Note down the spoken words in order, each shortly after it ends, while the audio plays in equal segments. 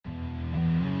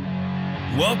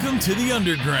Welcome to the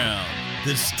Underground,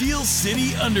 the Steel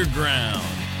City Underground,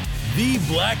 the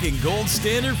black and gold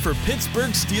standard for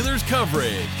Pittsburgh Steelers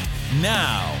coverage.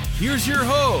 Now, here's your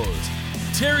host,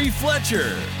 Terry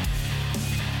Fletcher.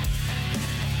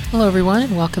 Hello, everyone,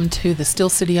 and welcome to the Steel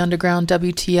City Underground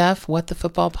WTF What the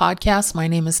Football podcast. My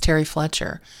name is Terry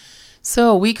Fletcher.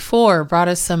 So, week 4 brought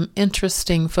us some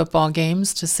interesting football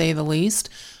games, to say the least.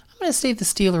 I'm going to save the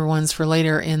Steeler ones for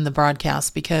later in the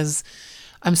broadcast because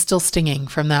I'm still stinging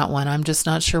from that one. I'm just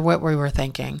not sure what we were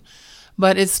thinking.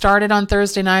 But it started on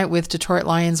Thursday night with Detroit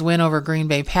Lions win over Green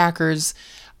Bay Packers.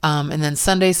 And then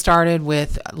Sunday started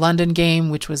with London game,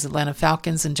 which was Atlanta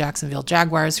Falcons and Jacksonville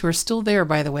Jaguars, who are still there,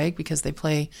 by the way, because they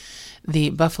play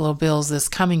the Buffalo Bills this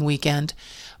coming weekend.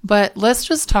 But let's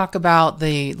just talk about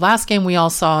the last game we all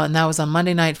saw, and that was on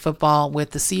Monday Night Football with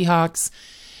the Seahawks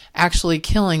actually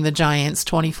killing the Giants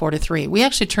 24-3. We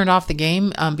actually turned off the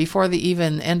game before the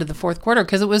even end of the fourth quarter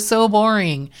because it was so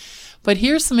boring. But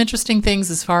here's some interesting things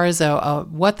as far as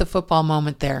what the football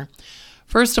moment there.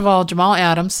 First of all, Jamal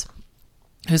Adams,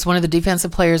 who's one of the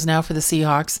defensive players now for the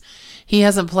Seahawks, he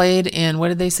hasn't played in,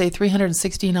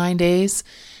 369 days.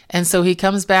 And so he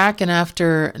comes back, and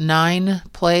after 9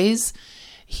 plays,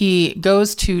 he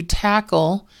goes to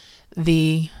tackle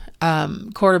the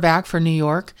quarterback for New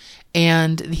York,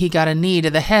 and he got a knee to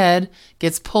the head,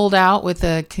 gets pulled out with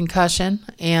a concussion,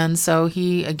 and so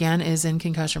he, again, is in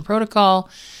concussion protocol.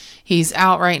 He's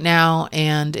out right now,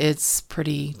 and it was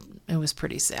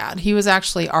pretty sad. He was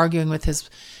actually arguing with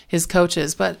his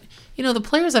coaches, but the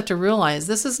players have to realize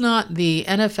this is not the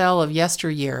NFL of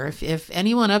yesteryear. If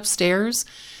anyone upstairs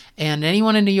and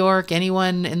anyone in New York,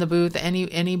 anyone in the booth,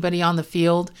 anybody on the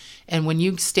field, and when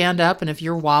you stand up and if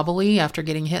you're wobbly after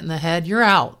getting hit in the head, you're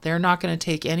out. They're not going to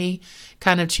take any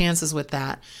kind of chances with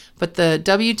that. But the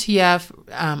WTF,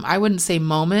 I wouldn't say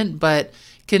moment, but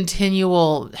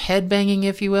continual headbanging,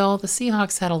 if you will. The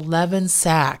Seahawks had 11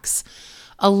 sacks.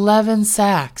 11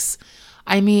 sacks.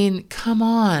 I mean, come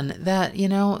on. That,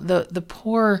 the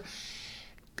poor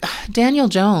Daniel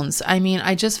Jones,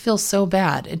 I just feel so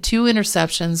bad. 2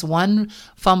 interceptions, 1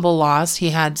 fumble lost.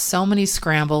 He had so many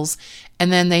scrambles,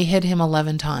 and then they hit him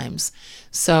 11 times.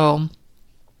 So,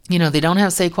 they don't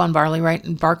have Saquon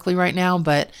Barkley right now,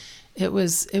 but it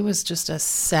was just a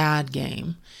sad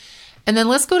game. And then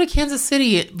let's go to Kansas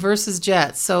City versus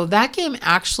Jets. So that game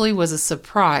actually was a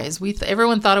surprise.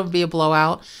 Everyone thought it would be a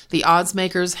blowout. The odds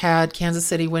makers had Kansas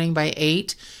City winning by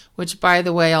 8, which, by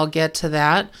the way, I'll get to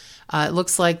that. It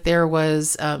looks like there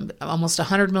was almost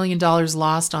 $100 million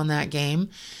lost on that game.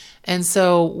 And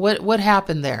so what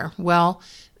happened there? Well,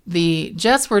 the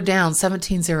Jets were down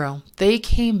 17-0. They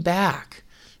came back.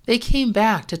 They came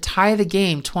back to tie the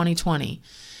game 2020.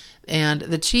 And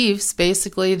the Chiefs,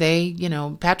 basically,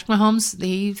 Patrick Mahomes,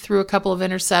 he threw a couple of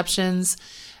interceptions.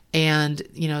 And,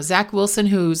 Zach Wilson,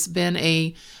 who's been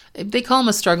they call him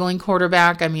a struggling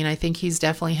quarterback. I think he's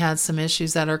definitely had some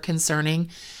issues that are concerning.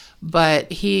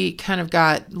 But he kind of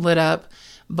got lit up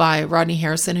by Rodney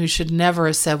Harrison, who should never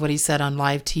have said what he said on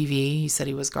live TV. He said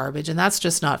he was garbage, and that's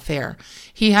just not fair.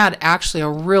 He had actually a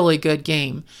really good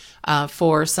game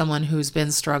for someone who's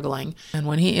been struggling. And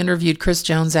when he interviewed Chris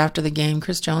Jones after the game,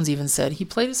 Chris Jones even said he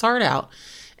played his heart out.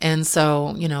 And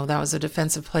so, that was a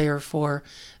defensive player for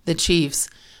the Chiefs.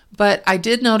 But I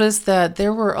did notice that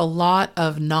there were a lot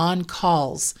of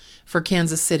non-calls for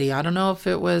Kansas City. I don't know if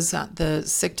it was the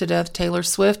sick to death Taylor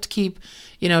Swift keep,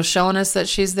 showing us that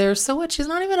she's there. So what? She's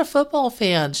not even a football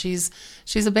fan. She's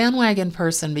a bandwagon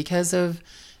person because of,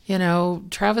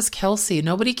 Travis Kelce.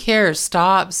 Nobody cares.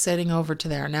 Stop sitting over to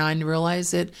there. Now I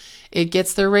realize it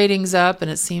gets their ratings up,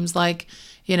 and it seems like,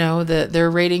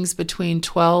 their ratings between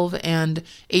 12 and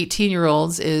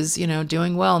 18-year-olds is,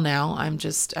 doing well now.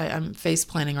 I'm face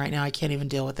planning right now. I can't even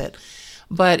deal with it.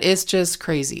 But it's just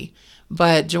crazy.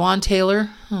 But Jawan Taylor,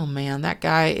 oh man, that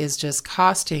guy is just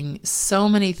costing so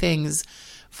many things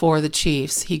for the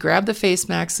Chiefs. He grabbed the face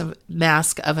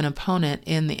mask of an opponent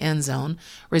in the end zone,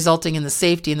 resulting in the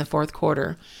safety in the fourth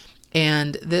quarter.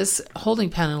 And this holding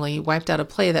penalty wiped out a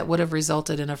play that would have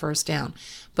resulted in a first down.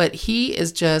 But he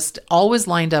is just always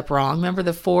lined up wrong. Remember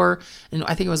the 4, and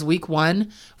I think it was week 1,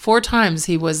 4 times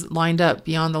he was lined up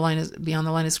beyond the line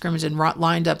of scrimmage and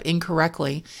lined up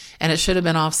incorrectly, and it should have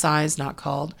been offsides, not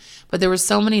called. But there were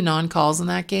so many non-calls in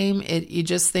that game. You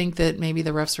just think that maybe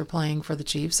the refs were playing for the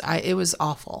Chiefs. It was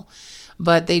awful.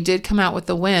 But they did come out with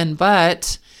the win.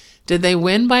 But did they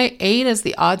win by 8, as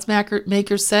the odds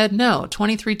makers said? No,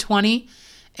 23-20.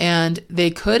 And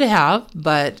they could have,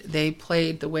 but they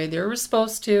played the way they were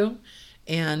supposed to.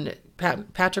 And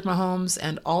Patrick Mahomes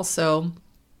and also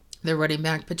their running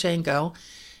back Pachenko,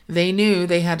 They knew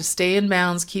they had to stay in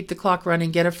bounds, keep the clock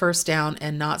running, get a first down,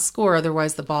 and not score.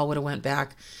 Otherwise, the ball would have went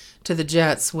back to the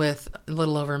Jets with a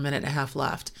little over a minute and a half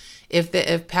left. If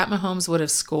Pat Mahomes would have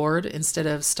scored instead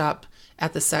of stopped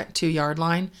at the 2-yard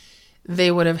line, they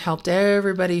would have helped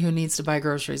everybody who needs to buy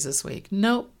groceries this week.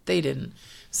 Nope, they didn't.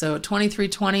 So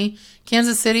 23-20,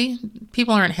 Kansas City,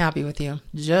 people aren't happy with you.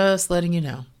 Just letting you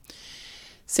know.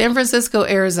 San Francisco,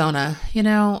 Arizona.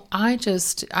 I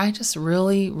just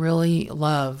really, really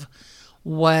love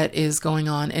what is going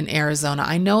on in Arizona.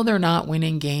 I know they're not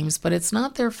winning games, but it's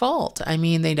not their fault. I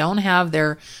mean, they don't have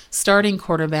their starting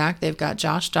quarterback. They've got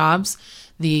Josh Dobbs,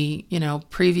 the,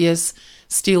 previous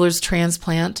Steelers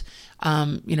transplant,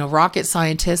 rocket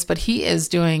scientist, but he is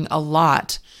doing a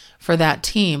lot for that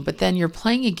team. But then you're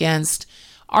playing against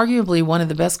arguably one of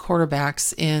the best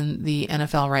quarterbacks in the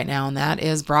NFL right now, and that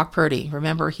is Brock Purdy.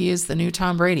 Remember, he is the new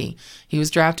Tom Brady. He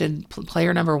was drafted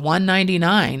player number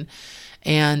 199,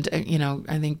 and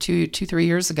I think 3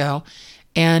 years ago,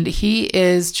 and he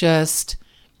is just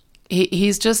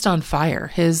he's just on fire.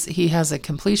 He has a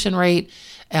completion rate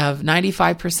of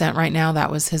 95% right now.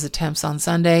 That was his attempts on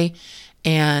Sunday.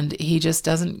 And he just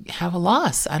doesn't have a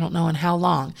loss. I don't know in how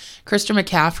long. Christian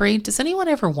McCaffrey, does anyone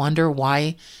ever wonder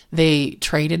why they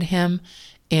traded him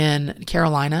in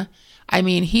Carolina? I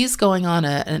mean, he's going on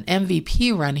an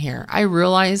MVP run here. I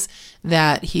realize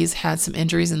that he's had some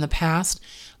injuries in the past,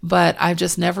 but I've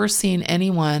just never seen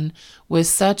anyone with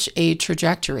such a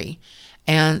trajectory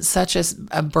and such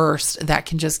a burst that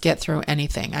can just get through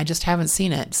anything. I just haven't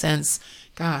seen it since,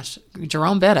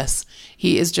 Jerome Bettis.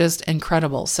 He is just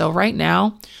incredible. So right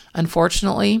now,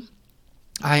 unfortunately,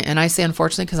 I say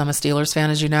unfortunately because I'm a Steelers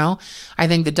fan, as you know, I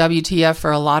think the WTF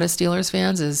for a lot of Steelers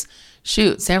fans is,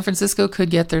 San Francisco could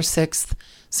get their 6th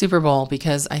Super Bowl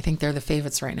because I think they're the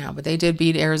favorites right now. But they did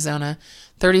beat Arizona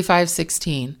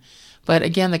 35-16. But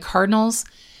again, the Cardinals,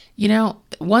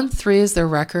 1-3 is their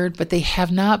record, but they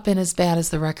have not been as bad as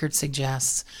the record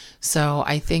suggests. So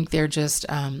I think they're just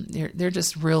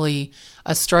really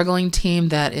a struggling team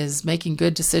that is making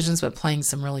good decisions but playing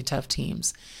some really tough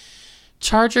teams.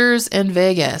 Chargers and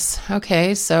Vegas.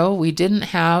 Okay, so we didn't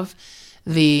have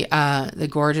the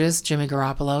gorgeous Jimmy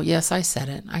Garoppolo. Yes, I said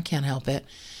it. I can't help it.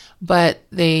 But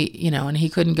they, and he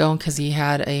couldn't go because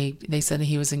they said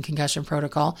he was in concussion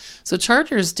protocol. So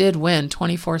Chargers did win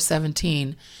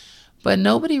 24-17. But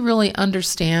nobody really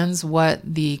understands what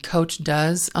the coach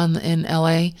does in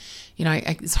LA.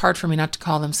 It's hard for me not to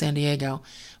call them San Diego.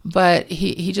 But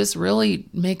he just really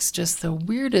makes just the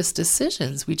weirdest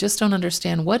decisions. We just don't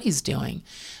understand what he's doing.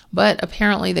 But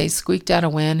apparently they squeaked out a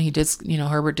win.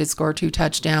 Herbert did score 2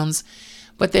 touchdowns.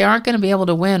 But they aren't going to be able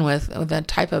to win with that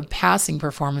type of passing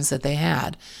performance that they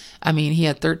had. I mean, he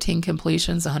had 13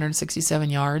 completions, 167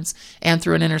 yards, and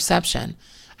threw an interception.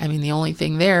 I mean, the only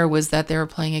thing there was that they were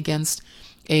playing against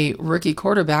a rookie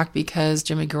quarterback because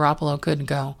Jimmy Garoppolo couldn't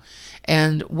go.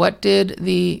 And what did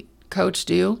the coach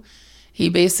do? He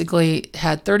basically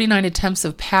had 39 attempts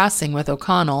of passing with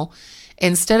O'Connell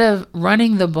instead of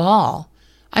running the ball.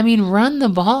 I mean, run the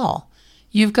ball.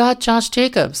 You've got Josh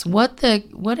Jacobs. What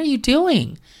are you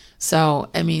doing? So,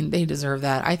 I mean, they deserve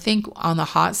that. I think on the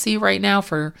hot seat right now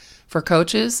for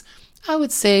coaches, I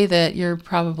would say that you're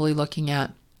probably looking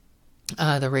at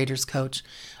the Raiders coach.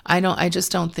 I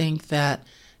just don't think that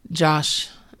Josh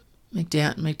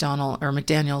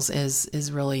McDaniels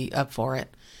is really up for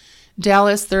it.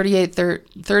 Dallas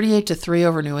 38-3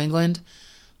 over New England.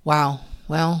 Wow.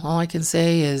 Well, all I can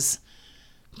say is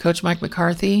Coach Mike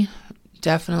McCarthy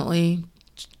definitely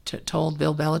told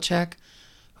Bill Belichick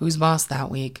who's boss that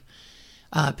week.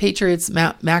 Patriots,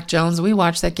 Mac Jones, we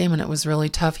watched that game and it was really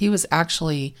tough. He was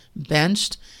actually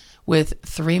benched with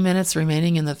 3 minutes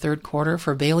remaining in the third quarter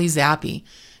for Bailey Zappi.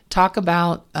 Talk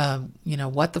about,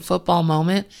 what the football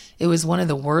moment. It was one of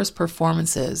the worst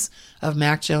performances of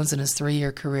Mac Jones in his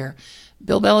 3-year career.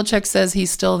 Bill Belichick says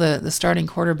he's still the starting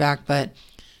quarterback, but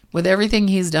with everything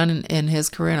he's done in his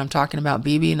career, and I'm talking about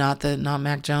BB, not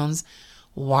Mac Jones,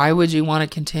 why would you want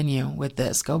to continue with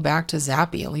this? Go back to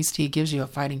Zappi. At least he gives you a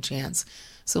fighting chance.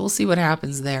 So we'll see what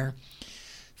happens there.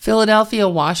 Philadelphia,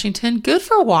 Washington. Good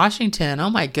for Washington. Oh,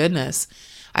 my goodness.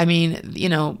 I mean,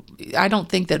 I don't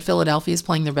think that Philadelphia is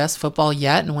playing their best football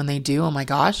yet. And when they do, oh, my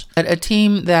gosh. But a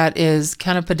team that is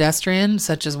kind of pedestrian,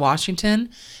 such as Washington,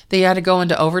 they had to go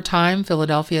into overtime.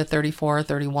 Philadelphia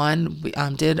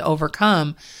 34-31 did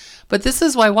overcome. But this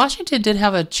is why Washington did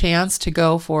have a chance to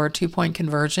go for a 2-point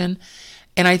conversion.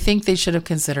 And I think they should have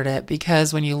considered it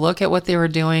because when you look at what they were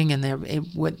doing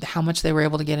and how much they were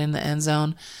able to get in the end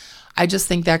zone, I just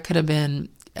think that could have been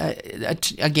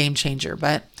a game changer.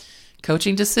 But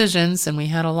coaching decisions, and we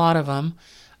had a lot of them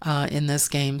in this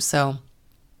game. So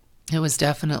It was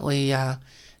definitely a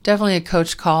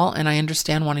coach call, and I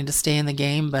understand wanting to stay in the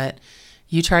game, but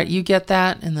you get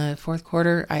that in the fourth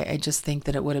quarter. I just think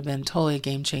that it would have been totally a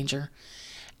game changer.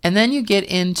 And then you get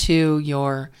into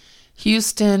your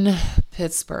Houston,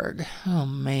 Pittsburgh. Oh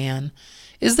man,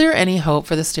 is there any hope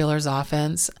for the Steelers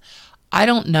offense? I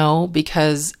don't know,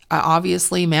 because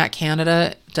obviously Matt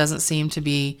Canada doesn't seem to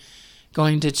be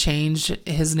going to change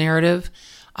his narrative.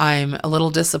 I'm a little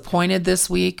disappointed this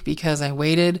week because I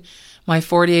waited my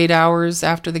 48 hours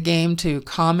after the game to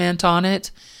comment on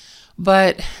it.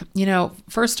 But,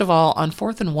 first of all, on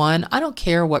 4th and 1, I don't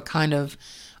care what kind of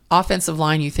offensive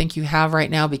line you think you have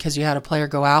right now because you had a player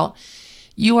go out.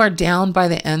 You are down by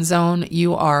the end zone.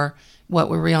 You are, what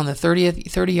were we on the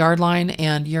 30-yard line,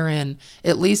 and you're in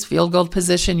at least field goal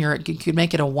position. You could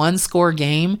make it a one-score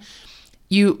game.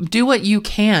 You do what you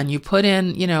can. You put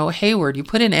in, Hayward. You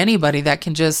put in anybody that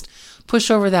can just push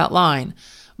over that line.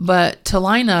 But to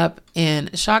line up in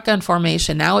shotgun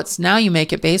formation, now you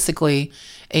make it basically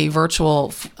a virtual,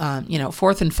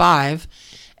 4th and 5,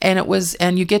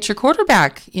 and you get your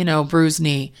quarterback, bruised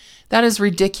knee. That is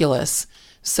ridiculous.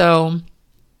 So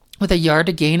with a yard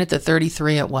to gain at the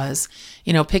 33, it was,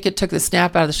 Pickett took the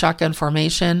snap out of the shotgun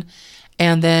formation,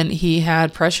 and then he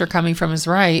had pressure coming from his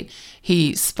right.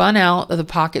 He spun out of the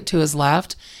pocket to his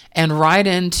left and right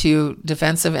into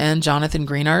defensive end Jonathan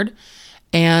Greenard,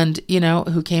 and,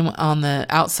 who came on the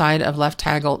outside of left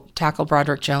tackle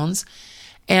Broderick Jones.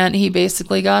 And he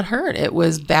basically got hurt. It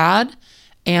was bad,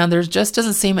 and there just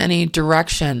doesn't seem any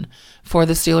direction for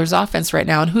the Steelers offense right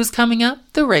now. And who's coming up?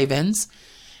 The Ravens.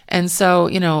 And so,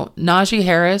 Najee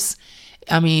Harris,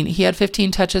 he had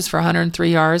 15 touches for 103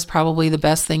 yards, probably the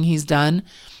best thing he's done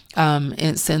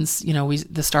since,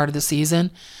 the start of the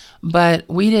season. But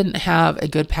we didn't have a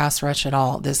good pass rush at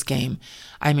all this game.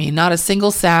 Not a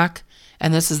single sack,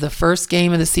 and this is the first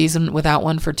game of the season without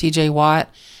one for TJ Watt.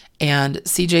 And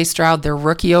CJ Stroud, their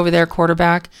rookie over there,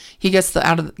 quarterback, he gets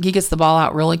the ball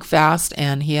out really fast,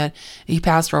 and he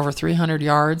passed for over 300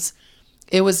 yards.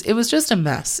 It was just a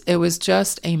mess. It was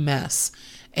just a mess.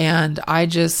 And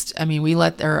we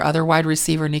let their other wide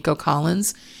receiver, Nico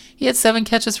Collins, he had 7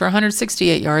 catches for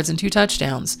 168 yards and 2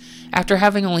 touchdowns after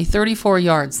having only 34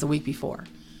 yards the week before.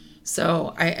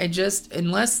 So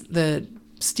unless the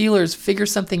Steelers figure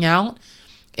something out,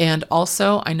 and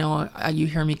also I know you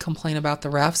hear me complain about the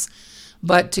refs,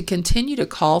 but to continue to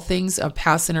call things a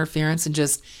pass interference and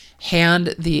just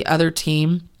hand the other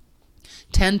team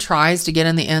 10 tries to get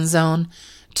in the end zone,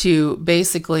 to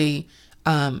basically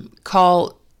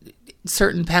call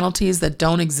certain penalties that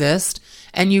don't exist.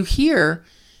 And you hear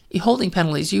holding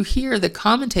penalties. You hear the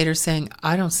commentators saying,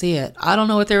 I don't see it. I don't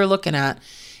know what they were looking at.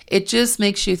 It just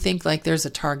makes you think like there's a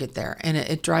target there. And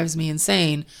it drives me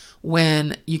insane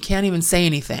when you can't even say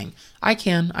anything. I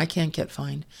can't get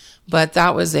fined. But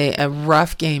that was a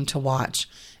rough game to watch.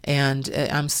 And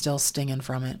I'm still stinging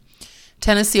from it.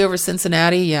 Tennessee over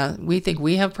Cincinnati. Yeah, we think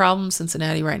we have problems.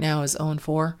 Cincinnati right now is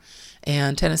 0-4.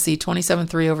 And Tennessee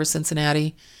 27-3 over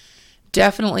Cincinnati.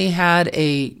 Definitely had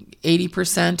a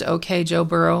 80% okay Joe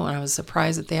Burrow. And I was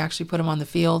surprised that they actually put him on the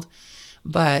field.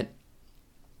 But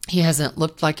he hasn't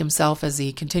looked like himself as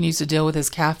he continues to deal with his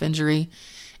calf injury.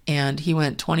 And he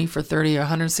went 20 for 30,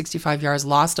 165 yards,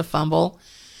 lost a fumble.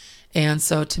 And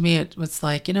so to me, it was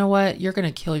like, you know what? You're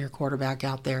going to kill your quarterback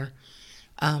out there.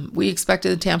 We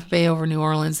expected the Tampa Bay over New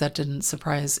Orleans. That didn't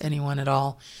surprise anyone at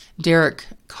all. Derek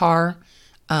Carr,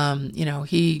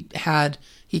 he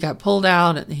got pulled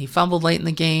out and he fumbled late in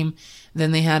the game.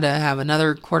 Then they had to have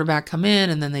another quarterback come in,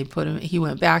 and then he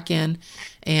went back in,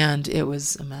 and it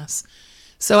was a mess.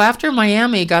 So after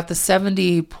Miami got the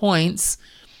 70 points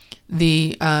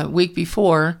the week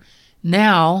before,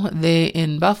 now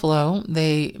in Buffalo,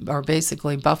 they are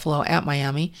basically Buffalo at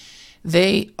Miami.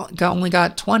 They only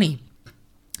got 20.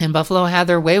 And Buffalo had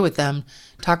their way with them.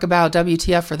 Talk about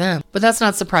WTF for them. But that's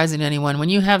not surprising to anyone. When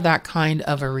you have that kind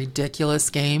of a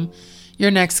ridiculous game, your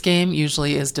next game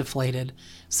usually is deflated.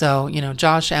 So,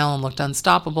 Josh Allen looked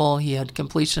unstoppable. He had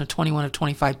completion of 21 of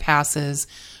 25 passes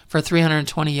for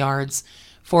 320 yards,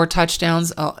 4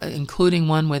 touchdowns, including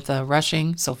one with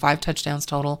rushing. So 5 touchdowns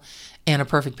total and a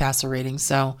perfect passer rating.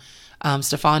 So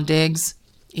Stephon Diggs,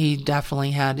 he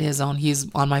definitely had his own.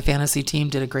 He's on my fantasy team,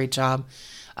 did a great job.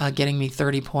 Getting me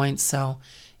 30 points. So,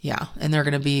 yeah. And they're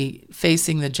going to be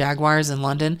facing the Jaguars in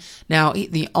London. Now,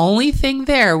 the only thing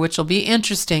there, which will be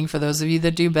interesting for those of you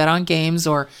that do bet on games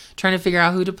or trying to figure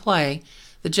out who to play,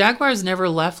 the Jaguars never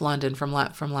left London from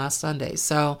last Sunday.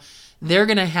 So they're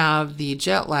going to have the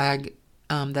jet lag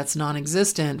that's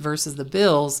non-existent versus the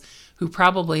Bills, who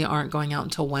probably aren't going out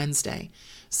until Wednesday.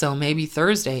 So maybe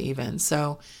Thursday even.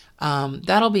 So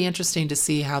That'll be interesting to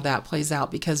see how that plays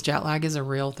out because jet lag is a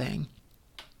real thing.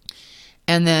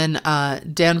 And then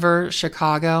Denver,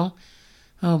 Chicago.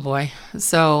 Oh boy.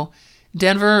 So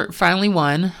Denver finally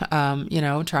won,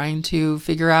 trying to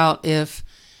figure out if,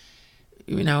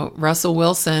 Russell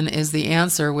Wilson is the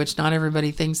answer, which not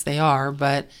everybody thinks they are,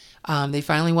 but they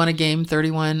finally won a game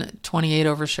 31-28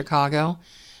 over Chicago.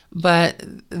 But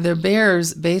the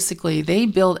Bears, basically, they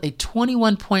built a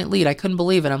 21-point lead. I couldn't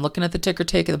believe it. I'm looking at the ticker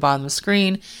tape at the bottom of the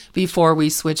screen before we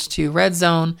switched to red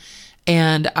zone,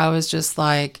 and I was just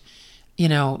like,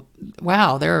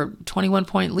 wow, they're a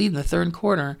 21-point lead in the third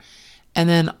quarter. And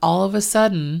then all of a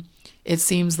sudden, it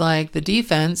seems like the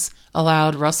defense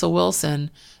allowed Russell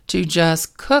Wilson to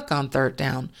just cook on third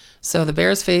down. So the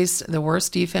Bears faced the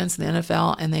worst defense in the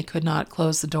NFL, and they could not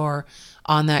close the door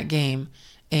on that game.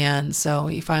 And so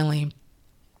he finally,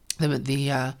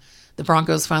 the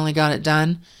Broncos finally got it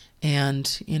done.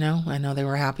 And, I know they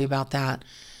were happy about that.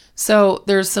 So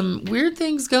there's some weird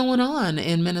things going on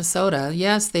in Minnesota.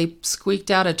 Yes, they squeaked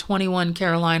out a 21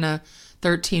 Carolina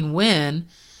 13 win,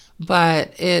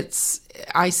 but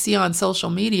I see on social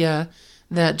media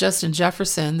that Justin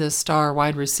Jefferson, the star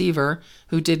wide receiver,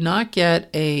 who did not get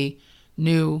a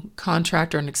new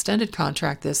contract or an extended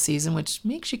contract this season, which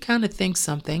makes you kind of think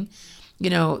something.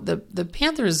 The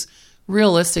Panthers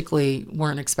realistically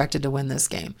weren't expected to win this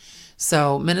game.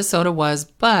 So Minnesota was,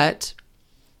 but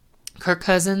Kirk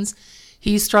Cousins,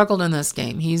 he struggled in this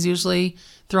game. He's usually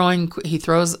he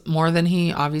throws more than he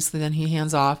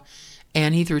hands off.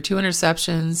 And he threw 2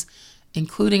 interceptions,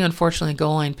 including, unfortunately, a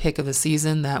goal line pick of the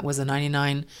season. That was a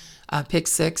 99 pick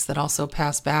six that also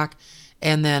passed back.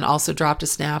 And then also dropped a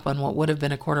snap on what would have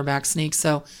been a quarterback sneak.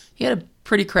 So he had a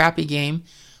pretty crappy game,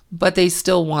 but they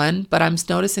still won. But I'm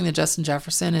noticing that Justin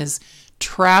Jefferson is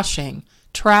trashing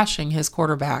his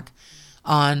quarterback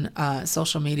on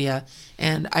social media.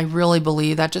 And I really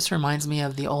believe that just reminds me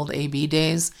of the old AB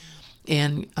days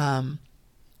in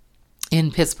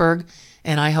Pittsburgh.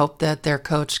 And I hope that their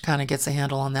coach kind of gets a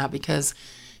handle on that because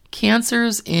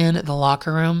cancers in the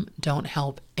locker room don't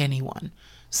help anyone.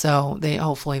 So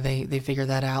hopefully they figure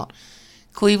that out.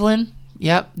 Cleveland,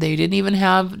 yep, they didn't even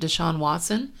have Deshaun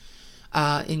Watson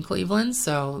in Cleveland.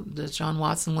 So the Deshaun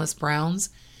Watson-less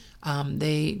Browns,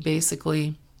 they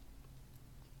basically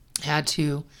had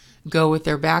to go with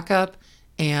their backup,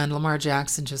 and Lamar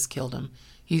Jackson just killed him.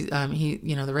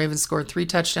 The Ravens scored 3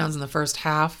 touchdowns in the first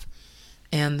half,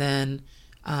 and then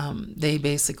they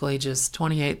basically just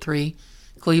 28-3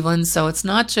 Cleveland. So it's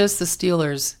not just the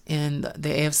Steelers in the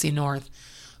AFC North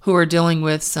who are dealing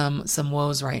with some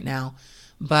woes right now,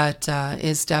 but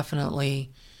it's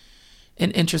definitely an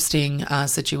interesting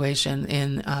situation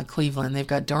in Cleveland. They've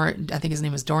got I think his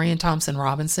name is Dorian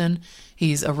Thompson-Robinson.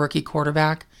 He's a rookie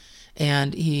quarterback,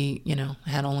 and he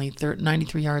had only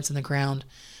 93 yards in the ground,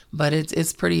 but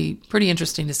it's pretty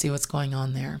interesting to see what's going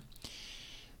on there.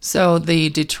 So the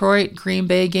Detroit-Green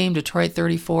Bay game, Detroit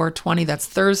 34-20, that's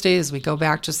Thursday as we go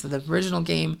back just to the original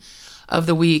game of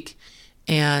the week.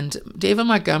 And David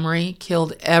Montgomery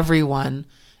killed everyone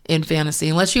in fantasy,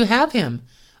 unless you have him.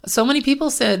 So many people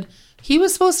said he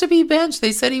was supposed to be benched.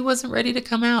 They said he wasn't ready to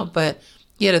come out, but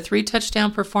he had a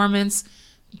 3-touchdown performance,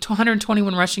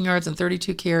 121 rushing yards and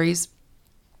 32 carries.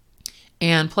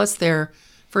 And plus their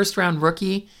first-round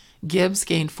rookie, Gibbs,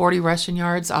 gained 40 rushing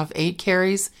yards off 8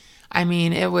 carries. I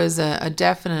mean, it was a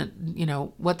definite,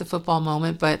 what the football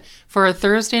moment. But for a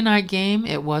Thursday night game,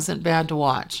 it wasn't bad to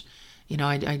watch.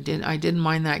 I didn't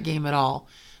mind that game at all.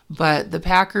 But the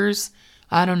Packers,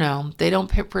 I don't know. They don't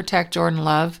protect Jordan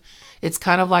Love. It's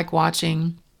kind of like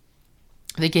watching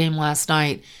the game last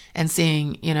night and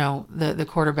seeing, the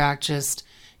quarterback just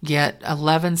get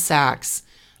 11 sacks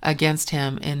against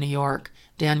him in New York,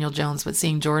 Daniel Jones. But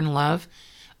seeing Jordan Love,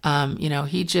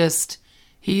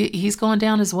 he's going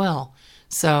down as well.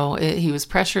 So he was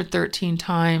pressured 13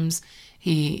 times.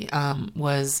 He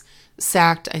was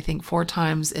sacked, I think, 4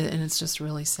 times, and it's just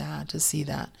really sad to see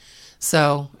that.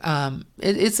 So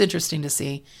it's interesting to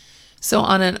see. So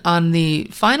on the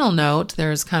final note,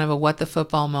 there's kind of a what the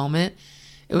football moment.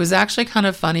 It was actually kind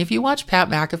of funny. If you watch Pat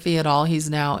McAfee at all, he's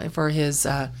now, for his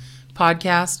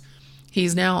podcast,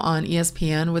 he's now on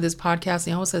ESPN with his podcast.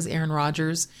 He always says Aaron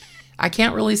Rodgers. I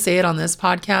can't really say it on this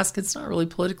podcast because it's not really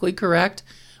politically correct,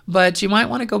 but you might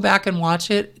want to go back and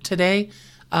watch it today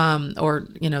or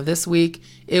this week.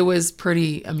 It was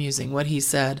pretty amusing what he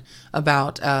said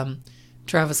about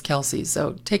Travis Kelce.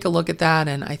 So take a look at that,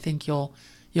 and I think you'll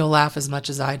laugh as much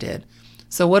as I did.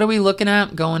 So what are we looking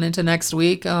at going into next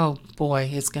week? Oh boy,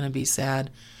 it's going to be sad.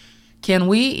 Can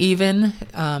we even,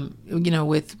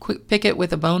 with Pickett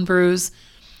with a bone bruise,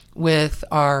 with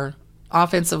our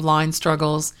offensive line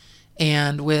struggles,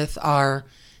 And with our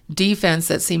defense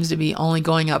that seems to be only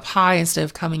going up high instead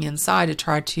of coming inside to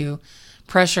try to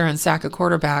pressure and sack a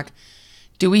quarterback,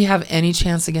 do we have any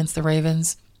chance against the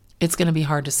Ravens? It's going to be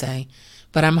hard to say.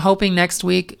 But I'm hoping next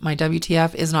week my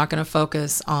WTF is not going to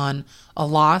focus on a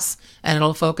loss, and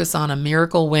it'll focus on a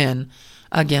miracle win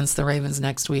against the Ravens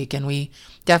next week. And we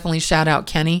definitely shout out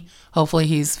Kenny. Hopefully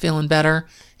he's feeling better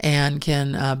and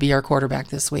can be our quarterback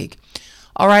this week.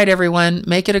 All right, everyone,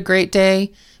 make it a great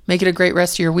day. Make it a great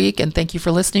rest of your week, and thank you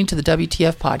for listening to the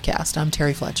WTF podcast. I'm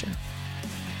Terry Fletcher.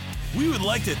 We would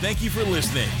like to thank you for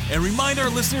listening and remind our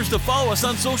listeners to follow us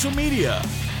on social media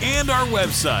and our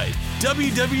website,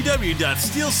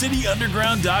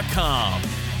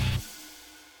 www.steelcityunderground.com.